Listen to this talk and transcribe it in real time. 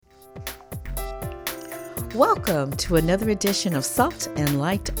Welcome to another edition of Salt and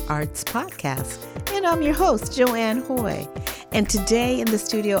Light Arts Podcast. And I'm your host, Joanne Hoy. And today in the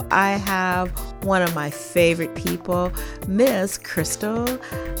studio, I have one of my favorite people, Miss Crystal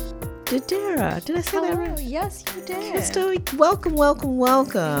Didera. Did I say that right? Yes, you did. Crystal,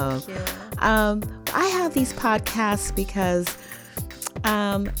 welcome. Thank you. I have these podcasts because,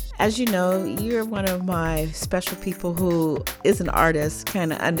 as you know, you're one of my special people who is an artist,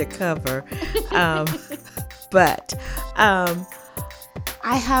 kind of undercover. But I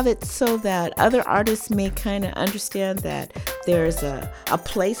have it so that other artists may kind of understand that there's a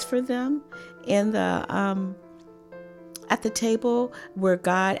place for them in the at the table where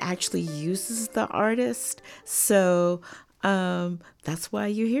God actually uses the artist. So that's why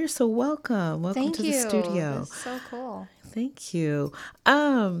you're here. So welcome to the studio. That's so cool. Thank you.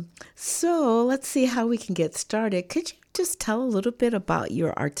 So let's see how we can get started. Could you just tell a little bit about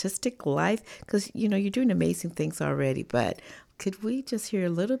your artistic life? Because, you know, you're doing amazing things already, but could we just hear a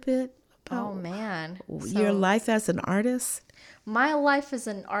little bit about your life as an artist? My life as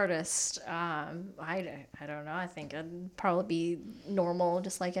an artist, I don't know. I think I'd probably be normal,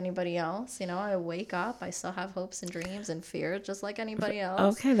 just like anybody else. You know, I wake up, I still have hopes and dreams and fear, just like anybody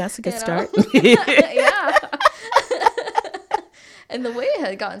else. Okay, that's a good start. Yeah. And the way it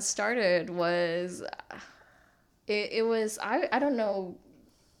had gotten started was, it was, I don't know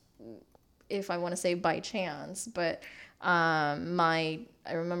if I want to say by chance, but I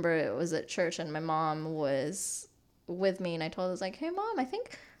remember it was at church and my mom was with me and I told her, I was like, hey Mom, I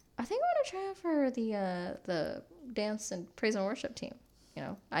think I want to try out for the dance and praise and worship team. You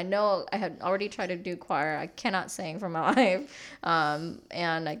know I had already tried to do choir. I cannot sing for my life. And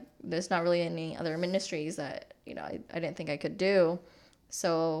there's not really any other ministries that, you know, I didn't think I could do.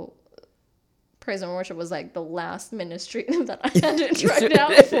 So praise and worship was like the last ministry that I had to try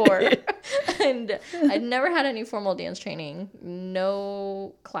out for. And I'd never had any formal dance training,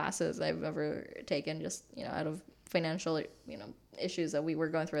 no classes I've ever taken, just, you know, out of financial, you know, issues that we were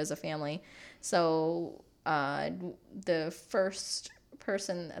going through as a family. So the first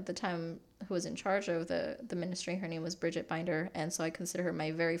person at the time who was in charge of the ministry, her name was Bridget Binder, and so I consider her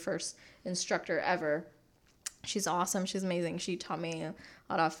my very first instructor ever. She's awesome. She's amazing. She taught me a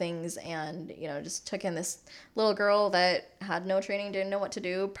lot of things and, you know, just took in this little girl that had no training, didn't know what to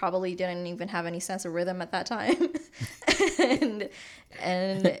do, probably didn't even have any sense of rhythm at that time. and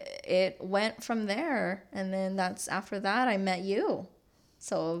it went from there. And then after that, I met you.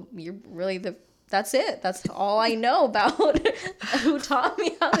 So you're really that's it. That's all I know about who taught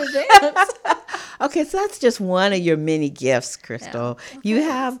me how to dance. Okay, so that's just one of your many gifts, Crystal. Yeah. You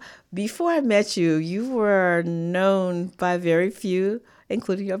have, before I met you, you were known by very few,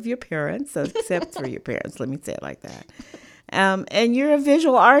 including of your parents, except for your parents. Let me say it like that. And you're a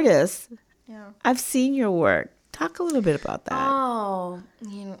visual artist. Yeah. I've seen your work. Talk a little bit about that. Oh,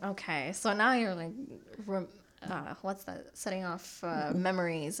 okay. So now you're like, what's that? Setting off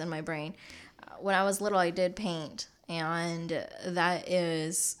memories in my brain. When I was little, I did paint, and that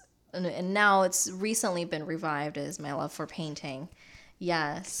is... And now it's recently been revived as my love for painting.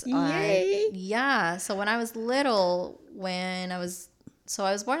 Yes. Yay. Yeah. So when I was little, I was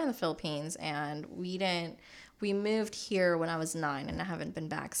born in the Philippines and we moved here when I was 9 and I haven't been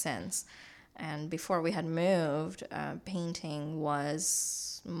back since. And before we had moved, painting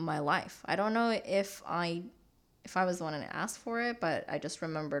was my life. I don't know if I was the one that asked for it, but I just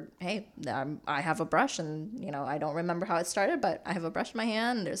remembered, hey, I have a brush and, you know, I don't remember how it started, but I have a brush in my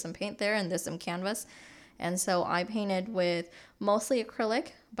hand and there's some paint there and there's some canvas. And so I painted with mostly acrylic,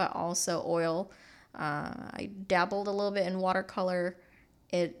 but also oil. I dabbled a little bit in watercolor,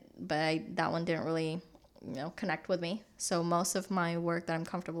 but that one didn't really, you know, connect with me. So most of my work that I'm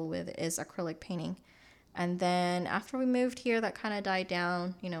comfortable with is acrylic painting. And then after we moved here, that kind of died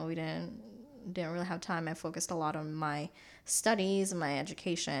down. You know, we didn't really have time. I focused a lot on my studies and my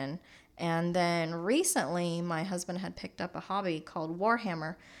education. And then recently, my husband had picked up a hobby called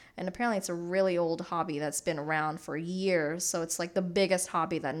Warhammer. And apparently it's a really old hobby that's been around for years. So it's like the biggest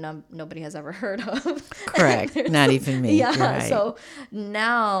hobby that nobody has ever heard of. Correct. Not even me. Yeah. Right. So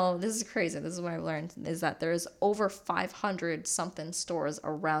now, this is crazy. This is what I've learned, is that there's over 500 something stores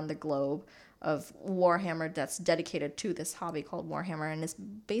around the globe of Warhammer that's dedicated to this hobby called Warhammer, and it's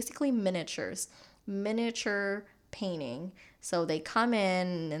basically miniature painting. So they come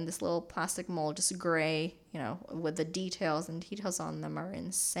in this little plastic mold, just gray, you know, with the details, and details on them are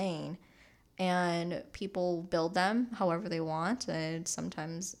insane. And people build them however they want, and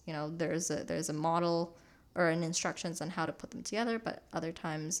sometimes, you know, there's a model or an instructions on how to put them together, but other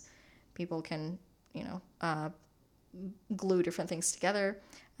times people can, you know, glue different things together.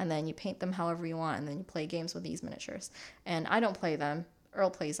 and then you paint them however you want, and then you play games with these miniatures. And I don't play them.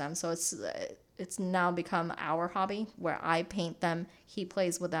 Earl plays them, so it's now become our hobby where I paint them, he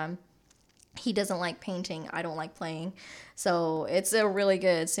plays with them. He doesn't like painting, I don't like playing. So it's a really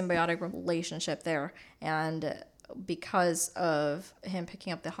good symbiotic relationship there. And because of him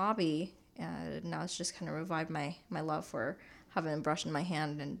picking up the hobby, now it's just kind of revived my love for having a brush in my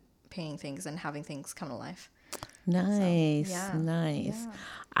hand and painting things and having things come to life. Nice, so, yeah. Nice.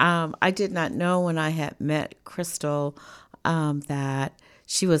 Yeah. I did not know when I had met Crystal that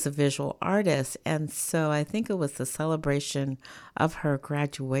she was a visual artist. And so I think it was the celebration of her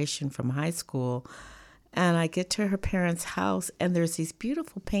graduation from high school. And I get to her parents' house, and there's these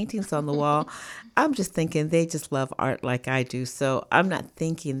beautiful paintings on the wall. I'm just thinking they just love art like I do. So I'm not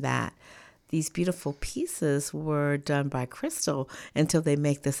thinking that these beautiful pieces were done by Crystal until they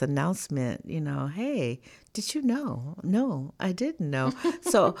make this announcement, hey, did you know? No, I didn't know.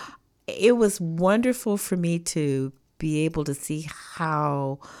 So it was wonderful for me to be able to see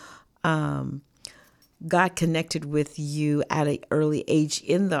how God connected with you at an early age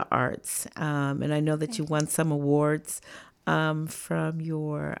in the arts. And I know that you won some awards from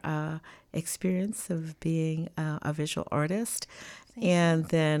your experience of being a visual artist. And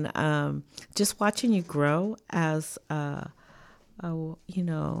then just watching you grow as a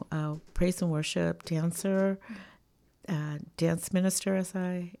praise and worship dancer, dance minister, as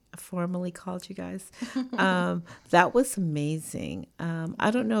I formally called you guys. That was amazing.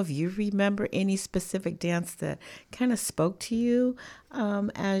 I don't know if you remember any specific dance that kind of spoke to you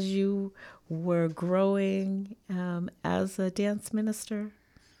as you were growing as a dance minister.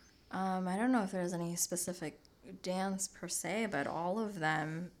 I don't know if there's any specific dance per se, but all of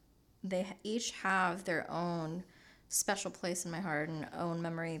them, they each have their own special place in my heart and own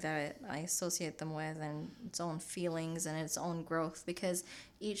memory that I associate them with, and its own feelings and its own growth, because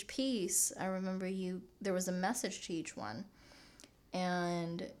each piece, I remember there was a message to each one,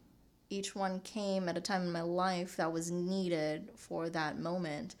 and each one came at a time in my life that was needed for that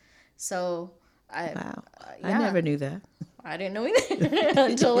moment. So I never knew that. I didn't know either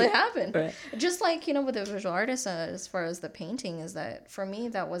until it happened. Right. Just like, with the visual artist, as far as the painting, is that for me,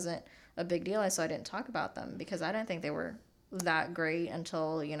 that wasn't a big deal. So I didn't talk about them because I didn't think they were that great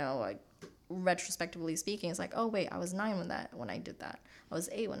until, like, retrospectively speaking, it's like, oh, wait, I was 9 when I did that. I was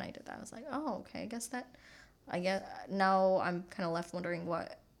 8 when I did that. I was like, oh, okay, I guess now I'm kind of left wondering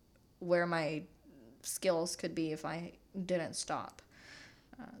where my skills could be if I didn't stop.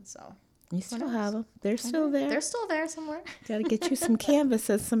 So... You still have them. They're still there. They're still there somewhere. Got to get you some canvas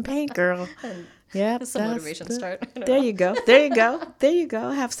and some paint, girl. Yeah, some motivation start. There you go. There you go. There you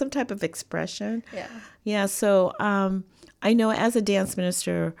go. Have some type of expression. Yeah. Yeah. So I know as a dance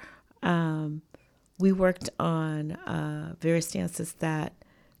minister, we worked on various dances that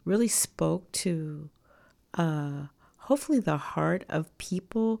really spoke to hopefully the heart of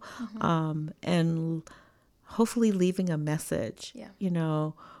people, and hopefully leaving a message.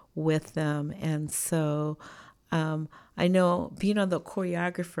 Yeah. With them. And so I know being on the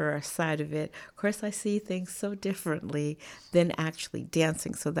choreographer side of it, of course, I see things so differently than actually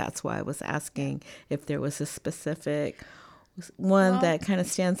dancing. So that's why I was asking if there was a specific one that kind of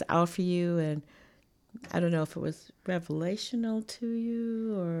stands out for you. And I don't know if it was revelational to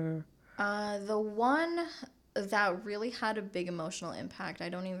you or... The one that really had a big emotional impact, I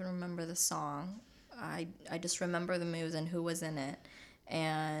don't even remember the song. I just remember the moves and who was in it.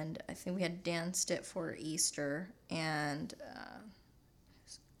 And I think we had danced it for Easter, and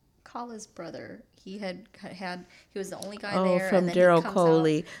Kala's brother, he was the only guy there. Oh, from Daryl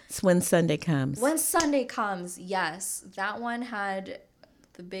Coley, it's When Sunday Comes. When Sunday Comes, yes. That one had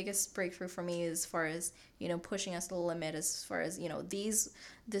the biggest breakthrough for me as far as, pushing us to the limit, as far as, because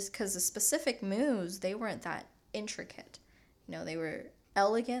the specific moves, they weren't that intricate. They were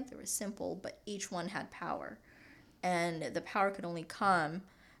elegant, they were simple, but each one had power. And the power could only come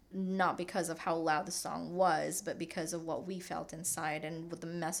not because of how loud the song was, but because of what we felt inside and what the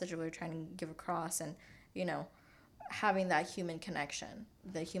message we were trying to give across, and, having that human connection,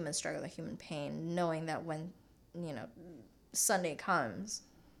 the human struggle, the human pain, knowing that when, Sunday comes,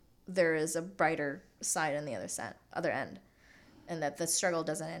 there is a brighter side on the other end, and that the struggle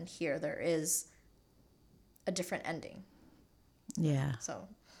doesn't end here. There is a different ending. Yeah. So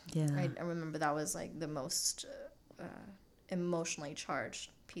yeah, I remember that was like the most... emotionally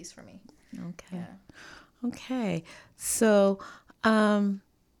charged piece for me. Okay. Yeah. Okay. So, it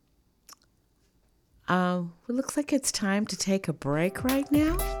looks like it's time to take a break right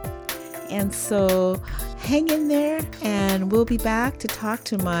now. And so hang in there, and we'll be back to talk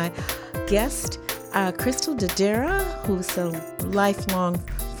to my guest, Crystal Dodera, who's a lifelong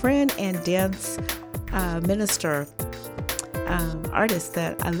friend and dance minister artist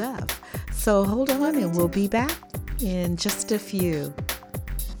that I love. So hold on and we'll be back in just a few.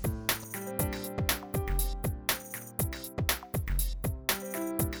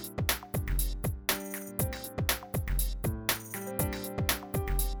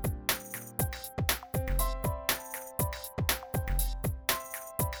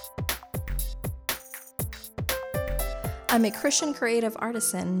 I'm a Christian creative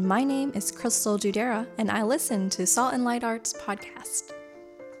artisan. My name is Crystal Dudera, and I listen to Salt and Light Arts podcast.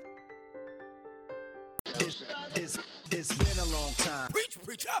 It's been a long time.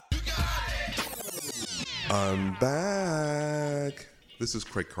 Preach up. You got it. I'm back. This is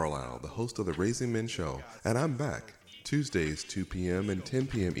Craig Carlisle, the host of the Raising Men Show, and I'm back Tuesdays 2 p.m. and 10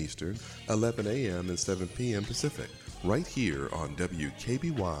 p.m. Eastern, 11 a.m. and 7 p.m. Pacific, right here on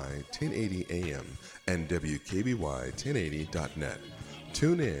WKBY 1080 AM and WKBY1080.net.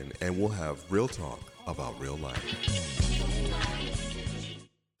 Tune in and we'll have real talk about real life.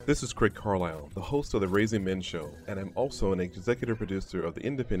 This is Craig Carlisle, the host of the Raising Men Show, and I'm also an executive producer of the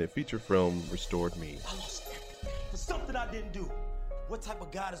independent feature film Restored Me. I lost everything for something I didn't do. What type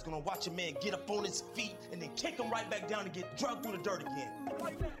of God is going to watch a man get up on his feet and then kick him right back down and get drugged through the dirt again?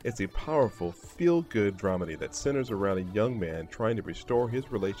 It's a powerful, feel-good dramedy that centers around a young man trying to restore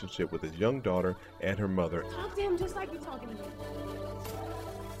his relationship with his young daughter and her mother. Talk to him just like you're talking to me.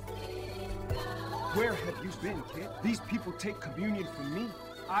 Where have you been, kid? These people take communion from me.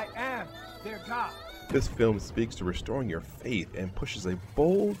 I am their God. This film speaks to restoring your faith and pushes a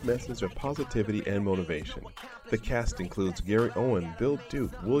bold message of positivity and motivation. The cast includes Gary Owen, Bill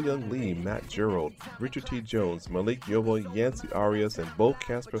Duke, William Lee, Matt Gerald, Richard T. Jones, Malik Yoba, Yancey Arias, and Bo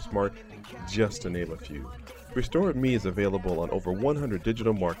Casper Smart, just to name a few. Restored Me is available on over 100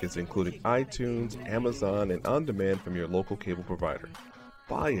 digital markets, including iTunes, Amazon, and on demand from your local cable provider.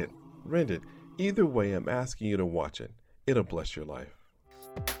 Buy it, rent it. Either way, I'm asking you to watch it. It'll bless your life.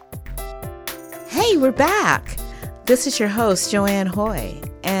 Hey, we're back. This is your host, Joanne Hoy,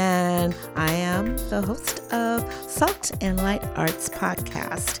 and I am the host of Salt and Light Arts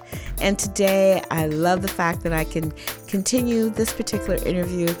podcast. And today, I love the fact that I can continue this particular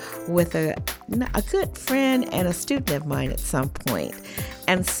interview with a good friend and a student of mine at some point.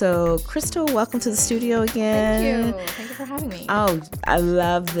 And so, Crystal, welcome to the studio again. Thank you for having me. Oh, I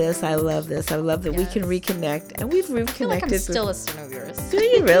love this. I love that we can reconnect. And we've reconnected. I feel like I'm still a student of yours. Do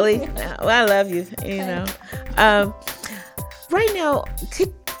you really? Well, I love you, you know. Right now,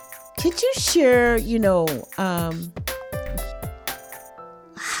 could you share,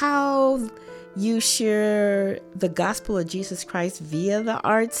 how you share the gospel of Jesus Christ via the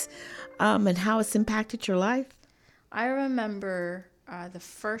arts, and how it's impacted your life? I remember the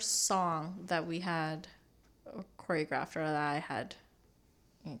first song that we had choreographed, or that I had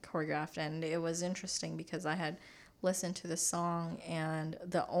choreographed, and it was interesting because I had listened to the song, and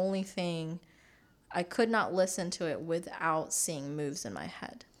the only thing, I could not listen to it without seeing moves in my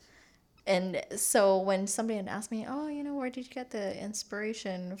head. And so when somebody had asked me, where did you get the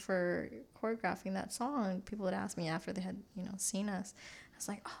inspiration for choreographing that song? People would ask me after they had, seen us. I was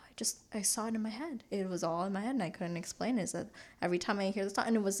like, I saw it in my head. It was all in my head, and I couldn't explain it. So every time I hear the song,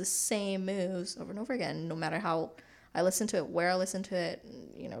 and it was the same moves over and over again, no matter how I listened to it, where I listened to it,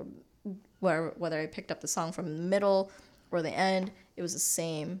 whether I picked up the song from the middle or the end, it was the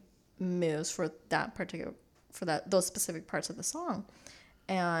same moves for those specific parts of the song.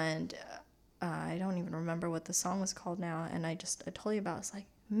 And I don't even remember what the song was called now. And I told you about it. It's like,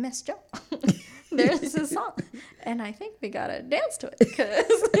 Miss Jo, there's this song. And I think we got to dance to it because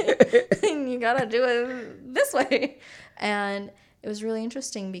you got to do it this way. And it was really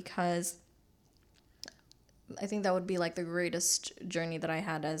interesting because I think that would be like the greatest journey that I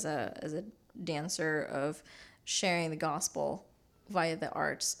had as a dancer, of sharing the gospel via the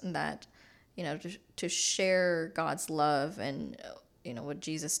arts, and that, to share God's love and what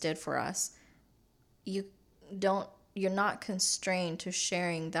Jesus did for us. You're not constrained to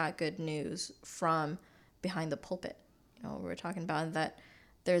sharing that good news from behind the pulpit. We're talking about that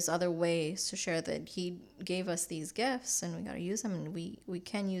there's other ways to share, that he gave us these gifts and we got to use them, and we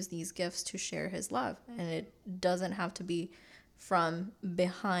can use these gifts to share his love. And it doesn't have to be from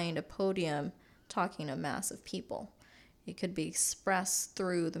behind a podium talking to a mass of people. It could be expressed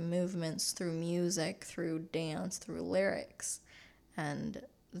through the movements, through music, through dance, through lyrics. And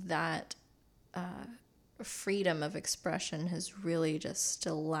that freedom of expression has really just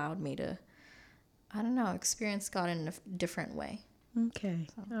allowed me to, experience God in a different way. Okay.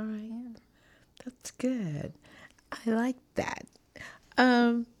 So, all right. Yeah. Yeah. That's good. I like that.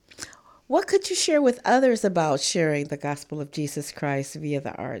 What could you share with others about sharing the gospel of Jesus Christ via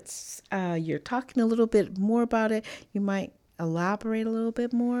the arts? You're talking a little bit more about it. You might elaborate a little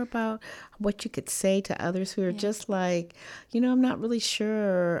bit more about what you could say to others who are just like, I'm not really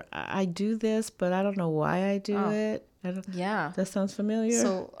sure. I do this, but I don't know why I do it. Yeah. That sounds familiar.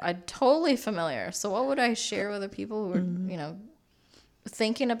 So I'm totally familiar. So what would I share with the people who are,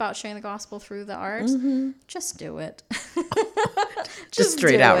 thinking about sharing the gospel through the arts? Just do it. Just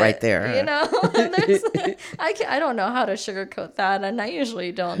straight do out it, right there. I don't know how to sugarcoat that, and I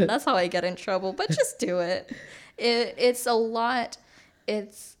usually don't. That's how I get in trouble. But just do it. It's a lot.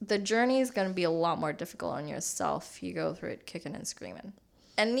 The journey is going to be a lot more difficult on yourself if you go through it kicking and screaming.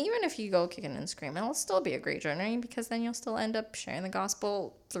 And even if you go kicking and screaming, it'll still be a great journey, because then you'll still end up sharing the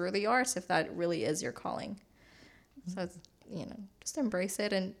gospel through the arts if that really is your calling. So it's, just embrace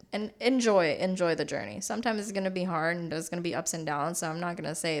it and enjoy the journey. Sometimes it's going to be hard and there's going to be ups and downs. So I'm not going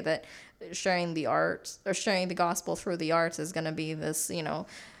to say that sharing the arts or sharing the gospel through the arts is going to be this,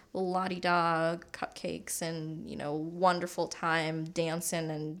 la-di-da cupcakes and, wonderful time dancing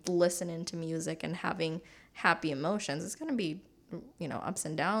and listening to music and having happy emotions. It's going to be, ups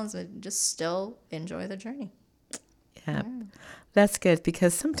and downs, and just still enjoy the journey. Yeah, that's good,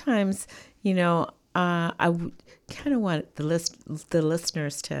 because sometimes, I kind of want the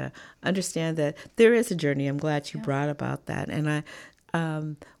listeners to understand that there is a journey. I'm glad you brought about that.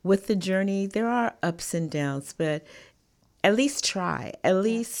 And with the journey, there are ups and downs, but at least try. At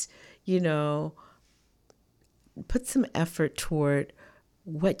least, put some effort toward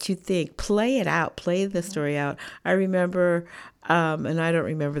what you think. Play it out. Play the story out. I remember, and I don't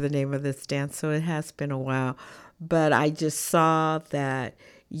remember the name of this dance, so it has been a while, but I just saw that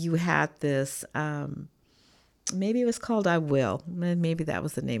you had this, maybe it was called I Will. Maybe that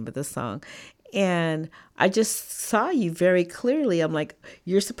was the name of the song. And I just saw you very clearly. I'm like,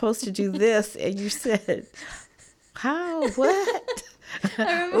 you're supposed to do this. And you said, how? What? I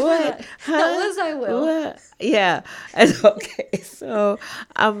remember what? that. Huh? That was I Will. What? Yeah. And okay. So,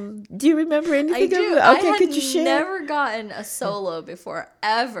 do you remember anything? I do. Okay, could you share? I had never gotten a solo before,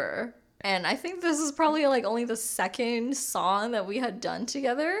 ever. And I think this is probably like only the second song that we had done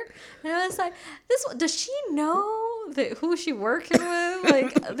together. And I was like, does she know who she working with?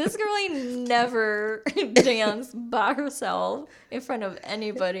 Like, this girl ain't never danced by herself in front of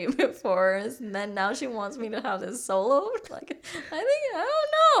anybody before. And then now she wants me to have this solo. Like, I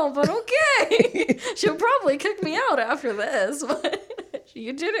don't know, but okay. She'll probably kick me out after this, but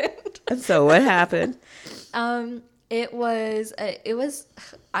you didn't. And so what happened? It was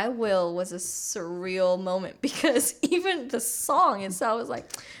I Will was a surreal moment, because even the song itself was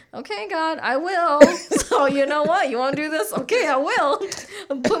like, okay, God, I will. So you know what? You want to do this? Okay, I will.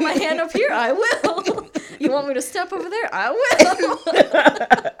 Put my hand up here. I will. You want me to step over there? I will.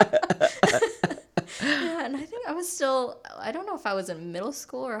 Yeah, and I think I was still, I don't know if I was in middle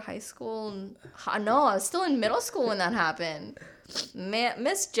school or high school. No, I was still in middle school when that happened. Man,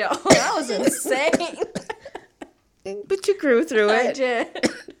 Miss Jo, that was insane. But you grew through it. I did.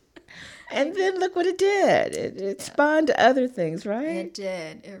 And then look what it did. It spawned other things, right? It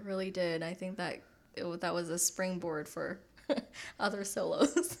did. It really did. I think that that was a springboard for other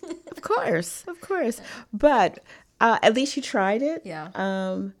solos. Of course. But at least you tried it. Yeah.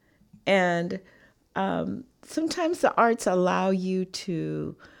 And sometimes the arts allow you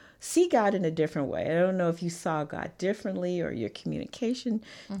to see God in a different way. I don't know if you saw God differently or your communication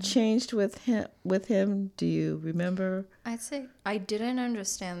changed with him. Do you remember? I'd say I didn't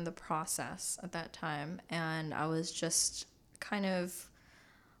understand the process at that time, and I was just kind of,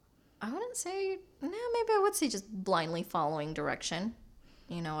 I wouldn't say, maybe I would say just blindly following direction.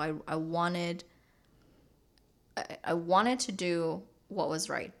 I wanted to do what was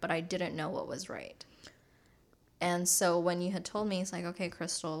right, but I didn't know what was right. And so when you had told me, it's like, okay,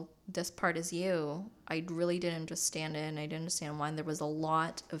 Crystal, this part is you, I really didn't understand it, and I didn't understand why. There was a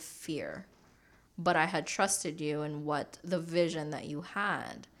lot of fear. But I had trusted you in the vision that you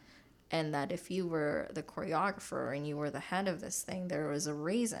had, and that if you were the choreographer and you were the head of this thing, there was a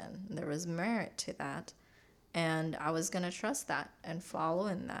reason, there was merit to that. And I was going to trust that and follow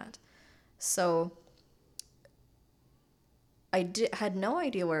in that. So I had no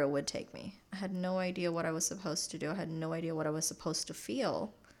idea where it would take me. I had no idea what I was supposed to do. I had no idea what I was supposed to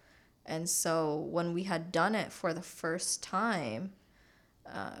feel. And so when we had done it for the first time,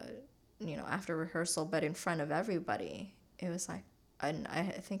 after rehearsal, but in front of everybody, it was like, and I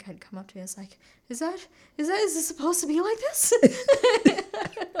think I'd come up to you and it's like, is this supposed to be like this?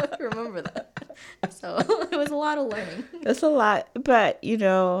 I remember that. So it was a lot of learning. It's a lot. But,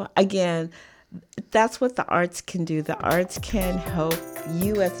 again, that's what the arts can do. The arts can help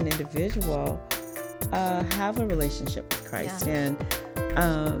you as an individual have a relationship with Christ. Yeah.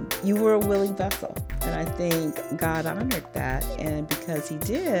 And you were a willing vessel. And I think God honored that. And because he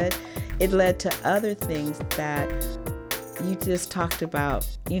did, it led to other things that you just talked about,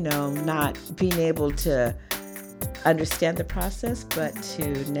 not being able to understand the process, but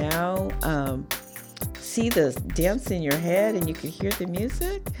to now see the dance in your head and you can hear the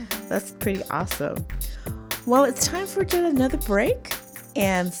music. That's pretty awesome. Well, it's time for another break.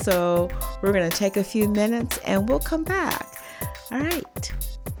 And so we're going to take a few minutes and we'll come back. All right.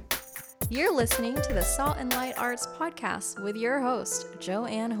 You're listening to the Salt and Light Arts Podcast with your host,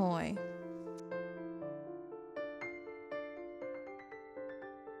 Joanne Hoy.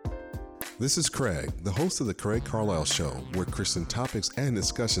 This is Craig, the host of The Craig Carlisle Show, where Christian topics and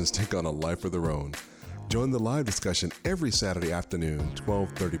discussions take on a life of their own. Join the live discussion every Saturday afternoon,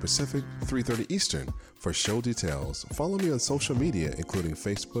 12:30 Pacific, 3:30 Eastern. For show details, follow me on social media, including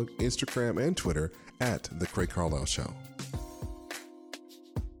Facebook, Instagram, and Twitter at The Craig Carlisle Show.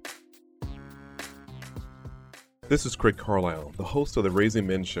 This is Craig Carlisle, the host of the Raising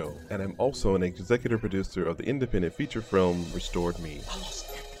Men Show, and I'm also an executive producer of the independent feature film Restored Me. I lost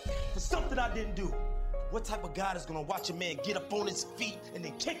everything for something I didn't do. What type of God is gonna watch a man get up on his feet and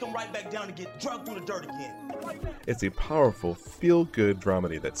then kick him right back down and get drugged through the dirt again? It's a powerful, feel-good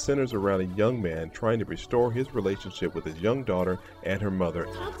dramedy that centers around a young man trying to restore his relationship with his young daughter and her mother.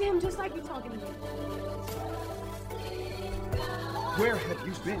 Talk to him just like you're talking to me. Where have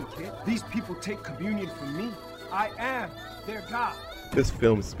you been, kid? These people take communion from me. I am their God. This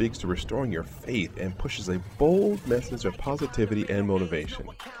film speaks to restoring your faith and pushes a bold message of positivity and motivation.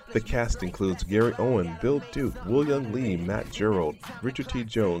 The cast includes Gary Owen, Bill Duke, Will-Young Lee, Matt Gerald, Richard T.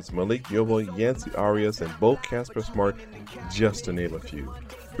 Jones, Malik Yoba, Yancey Arias, and Bo Casper Smart, just to name a few.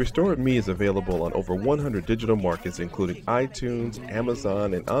 Restored Me is available on over 100 digital markets, including iTunes,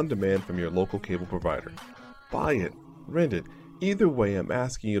 Amazon, and on demand from your local cable provider. Buy it, rent it. Either way, I'm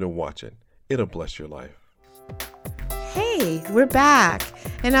asking you to watch it. It'll bless your life. Hey, we're back.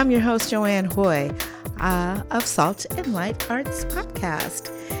 And I'm your host, Joanne Hoy, of Salt and Light Arts Podcast.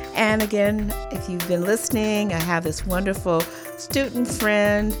 And again, if you've been listening, I have this wonderful student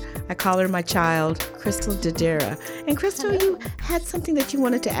friend. I call her my child, Crystal Dodera. And Crystal, you had something that you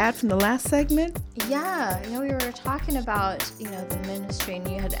wanted to add from the last segment? Yeah, we were talking about, the ministry, and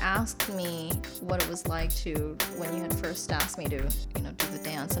you had asked me what it was like when you had first asked me to, do the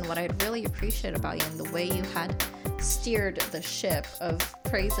dance. And what I really appreciate about you and the way you had steered the ship of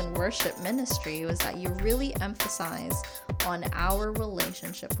praise and worship ministry was that you really emphasize on our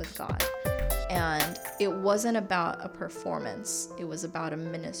relationship with God. And it wasn't about a performance, it was about a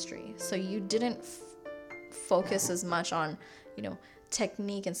ministry. So you didn't focus as much on,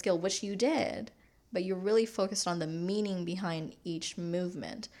 technique and skill, which you did, but you really focused on the meaning behind each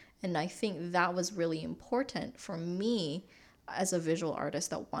movement. And I think that was really important for me as a visual artist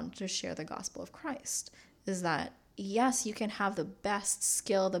that wanted to share the gospel of Christ, is that yes, you can have the best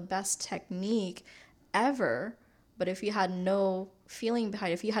skill, the best technique ever, but if you had no feeling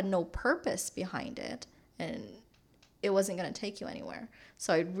behind it, if you had no purpose behind it, and it wasn't going to take you anywhere.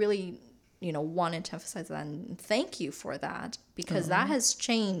 So I really, wanted to emphasize that and thank you for that, because that has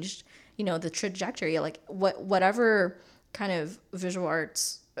changed, the trajectory. Like whatever kind of visual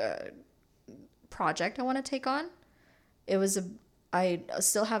arts project I want to take on, I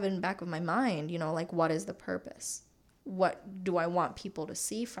still have it in the back of my mind, what is the purpose? What do I want people to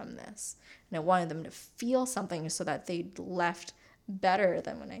see from this? And I wanted them to feel something so that they left better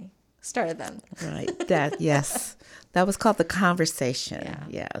than when I started them. Right. Yes. That was called the conversation. Yeah.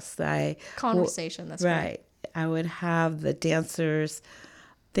 Yes. Conversation, that's right. I would have the dancers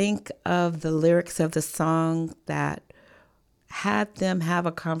think of the lyrics of the song that had them have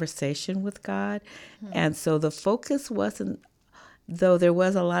a conversation with God. Mm-hmm. And so the focus wasn't, though there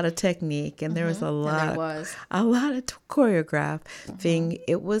was a lot of technique and there was a lot of choreographing,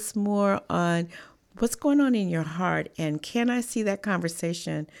 it was more on what's going on in your heart, and can I see that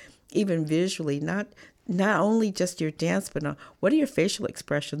conversation even visually, not only just your dance, but what are your facial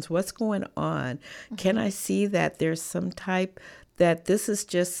expressions, what's going on? Can I see that there's some type that this is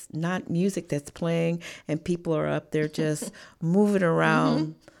just not music that's playing and people are up there just moving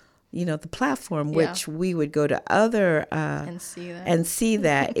around the platform, which we would go to other and see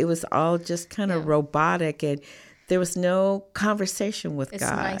that it was all just kind of robotic, and there was no conversation with God.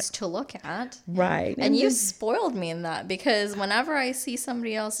 It's nice to look at. Right. And you spoiled me in that, because whenever I see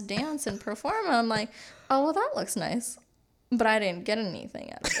somebody else dance and perform, I'm like, oh, well, that looks nice. but I didn't get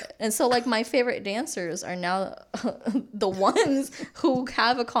anything out of it. And so like my favorite dancers are now the ones who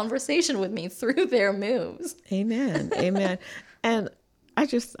have a conversation with me through their moves. Amen. Amen. And I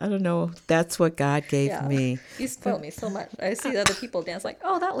don't know. That's what God gave me. You spoil me so much. I see other people dance like,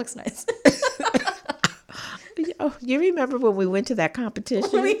 oh, that looks nice. Oh, you remember when we went to that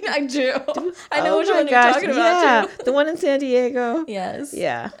competition? I do. I know which one you're talking about, too. The one in San Diego. Yes.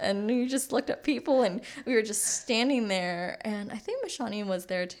 Yeah. And we just looked at people, and we were just standing there, and I think Mishani was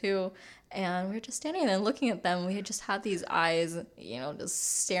there, too. And we were just standing there and looking at them. We had just had these eyes,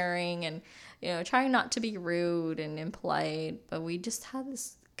 just staring and, trying not to be rude and impolite. But we just had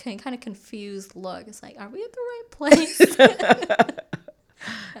this kind of confused look. It's like, are we at the right place?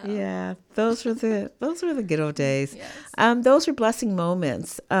 Yeah, those were the good old days. Yes. Those were blessing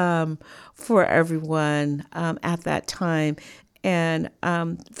moments for everyone at that time. And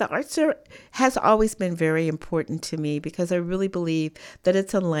the arts has always been very important to me because I really believe that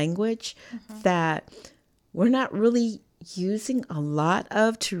it's a language that we're not really using a lot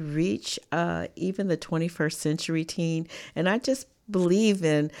of to reach even the 21st century teen. And I just believe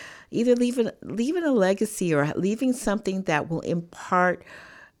in either leaving a legacy or leaving something that will impart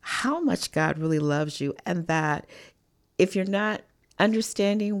how much God really loves you, and that if you're not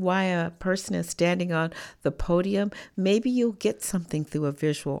understanding why a person is standing on the podium, maybe you'll get something through a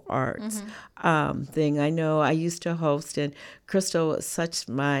visual arts thing. I know I used to host, and Crystal was such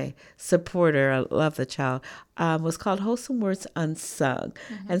my supporter. I love the child. Was called Wholesome Words Unsung.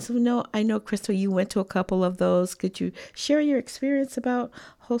 And so I know, Crystal, you went to a couple of those. Could you share your experience about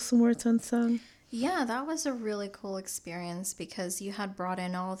Wholesome Words Unsung? Yeah, that was a really cool experience because you had brought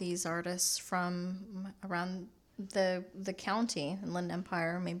in all these artists from around the county, Inland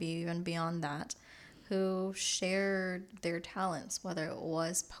Empire, maybe even beyond that, who shared their talents, whether it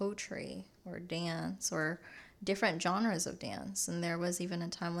was poetry or dance or different genres of dance. And there was even a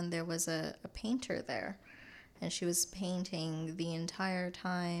time when there was a painter there, and she was painting the entire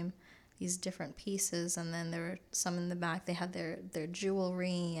time these different pieces. And then there were some in the back, they had their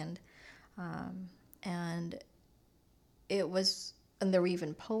jewelry and there were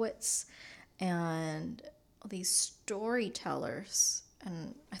even poets and these storytellers,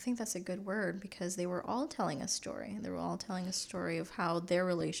 and I think that's a good word because they were all telling a story. They were all telling a story of how their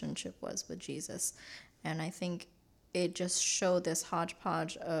relationship was with Jesus, and I think it just showed this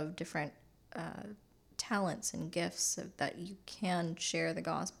hodgepodge of different talents and gifts that you can share the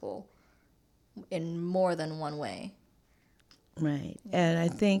gospel in more than one way. Right, and I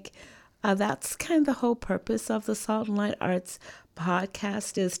think that's kind of the whole purpose of the Salt and Light Arts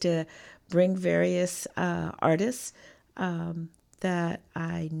podcast, is to bring various artists that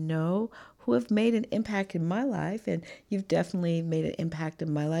I know who have made an impact in my life, and you've definitely made an impact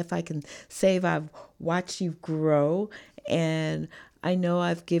in my life. I can say I've watched you grow, and I know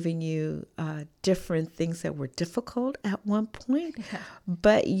I've given you different things that were difficult at one point,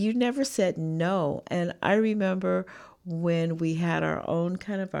 but you never said no. And I remember when we had our own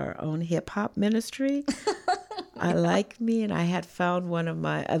hip hop ministry, I Like Me, and I had found one of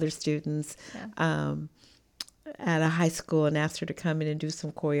my other students at a high school and asked her to come in and do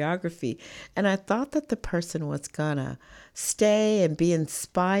some choreography. And I thought that the person was gonna stay and be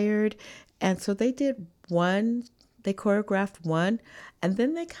inspired. And so they choreographed one, and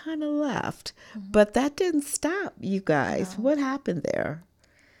then they kind of left. But that didn't stop you guys. No. What happened there?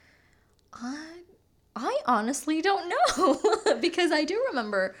 I honestly don't know because I do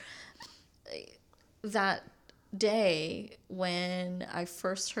remember that day when I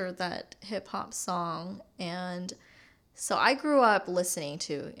first heard that hip hop song. And so I grew up listening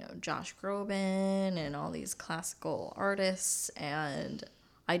to, Josh Groban and all these classical artists, and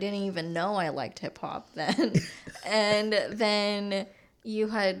I didn't even know I liked hip hop then. And then you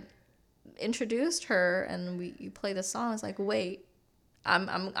had introduced her and you play the song. I was like, wait, I'm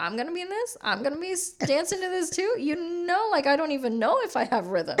gonna be in this. I'm gonna be dancing to this too. I don't even know if I have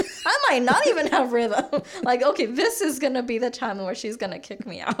rhythm. I might not even have rhythm. Like, okay, this is gonna be the time where she's gonna kick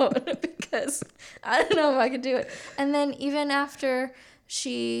me out because I don't know if I could do it. And then even after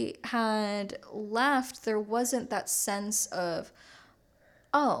she had left, there wasn't that sense of,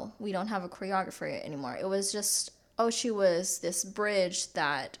 oh, we don't have a choreographer anymore. It was just, oh, she was this bridge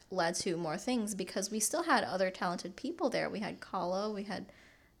that led to more things because we still had other talented people there. We had Kala, we had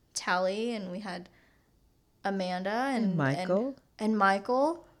Tally, and we had Amanda and Michael. And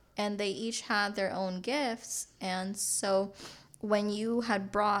Michael, and they each had their own gifts. And so when you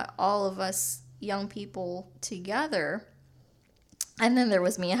had brought all of us young people together, and then there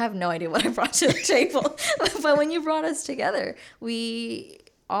was me, I have no idea what I brought to the table, but when you brought us together, we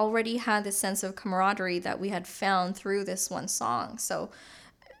already had this sense of camaraderie that we had found through this one song. So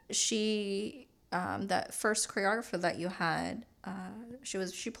she, that first choreographer that you had,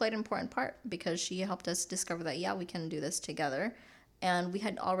 she played an important part because she helped us discover that, yeah, we can do this together. And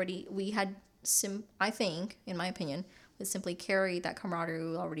I think, in my opinion, would simply carry that camaraderie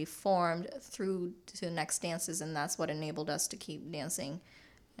we already formed through to the next dances, and that's what enabled us to keep dancing.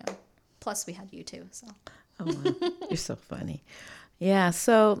 Plus, we had you too. So. Oh, wow. You're so funny. Yeah.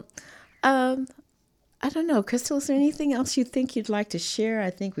 So, I don't know, Crystal. Is there anything else you think you'd like to share? I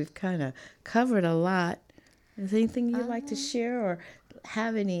think we've kind of covered a lot. Is there anything you'd like to share, or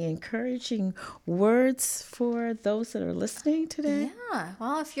have any encouraging words for those that are listening today? Yeah.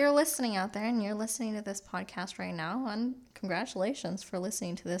 Well, if you're listening out there and you're listening to this podcast right now, and congratulations for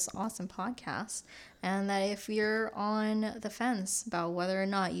listening to this awesome podcast. And that if you're on the fence about whether or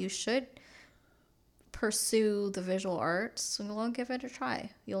not you should pursue the visual arts, well, give it a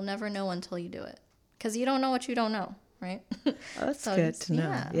try. You'll never know until you do it. Because you don't know what you don't know, right? Oh, that's good to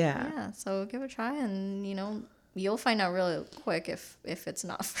know. Yeah. So give it a try, and you'll find out really quick if it's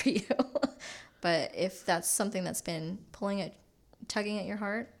not for you. But if that's something that's been tugging at your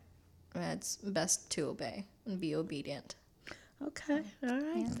heart, it's best to obey and be obedient. Okay. All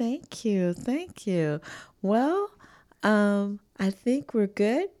right. Yeah. Thank you. Well, I think we're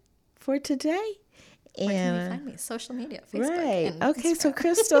good for today. Where can you find me? Social media, Facebook. Right. And okay. Instagram. So,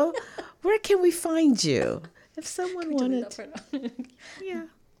 Crystal, where can we find you? If someone wanted, yeah,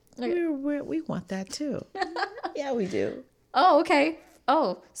 Okay. we want that too. Yeah, we do. Oh, okay.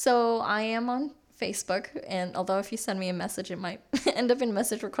 Oh, so I am on Facebook, and although if you send me a message, it might end up in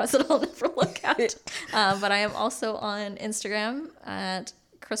message request that I'll never look at. But I am also on Instagram at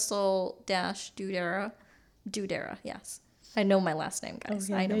Crystal-Dudera. Dudera, yes. I know my last name, guys.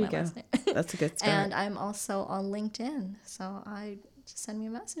 Oh, yeah, I know my last name. That's a good start. And I'm also on LinkedIn, so just send me a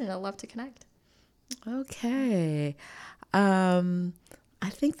message, and I'd love to connect. Okay. I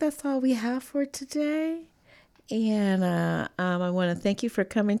think that's all we have for today. And I want to thank you for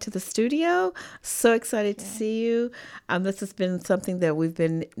coming to the studio. So excited to see you. This has been something that we've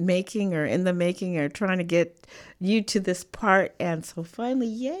been making or trying to get you to this part. And so finally,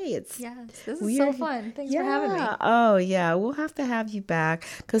 yay. This is so fun. Thanks for having me. Oh, yeah. We'll have to have you back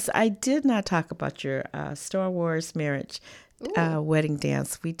because I did not talk about your Star Wars marriage wedding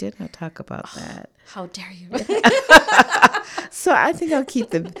dance. We did not talk about that. How dare you? So I think I'll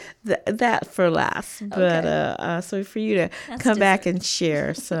keep that for last. But Okay. So for you to come back and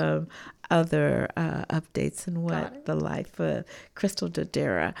share some other updates and what the life of Crystal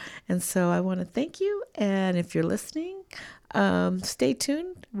Dudera. And so I want to thank you. And if you're listening, stay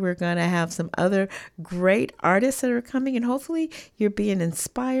tuned. We're going to have some other great artists that are coming. And hopefully you're being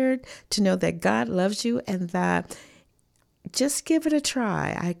inspired to know that God loves you and that just give it a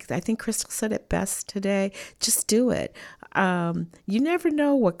try. I think Crystal said it best today. Just do it. You never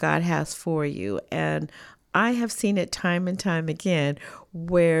know what God has for you. And I have seen it time and time again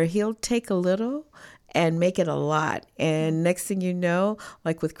where he'll take a little and make it a lot. And next thing you know,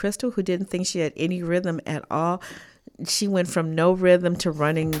 like with Crystal, who didn't think she had any rhythm at all, she went from no rhythm to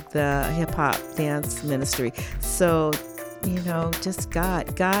running the hip hop dance ministry. So just God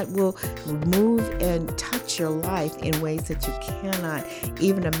will move and touch your life in ways that you cannot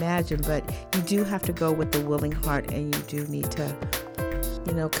even imagine. But you do have to go with the willing heart, and you do need to,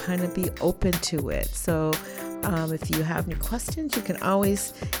 kind of be open to it. So if you have any questions, you can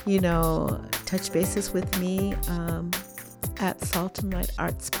always, touch bases with me at Salt and Light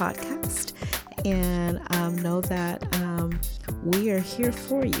Arts Podcast. And know that we are here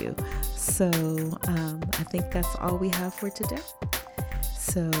for you. So I think that's all we have for today.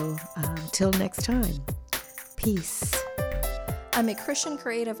 So till next time, peace. I'm a Christian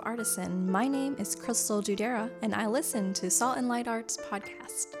creative artisan. My name is Crystal Dudera, and I listen to Salt and Light Arts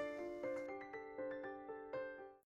Podcast.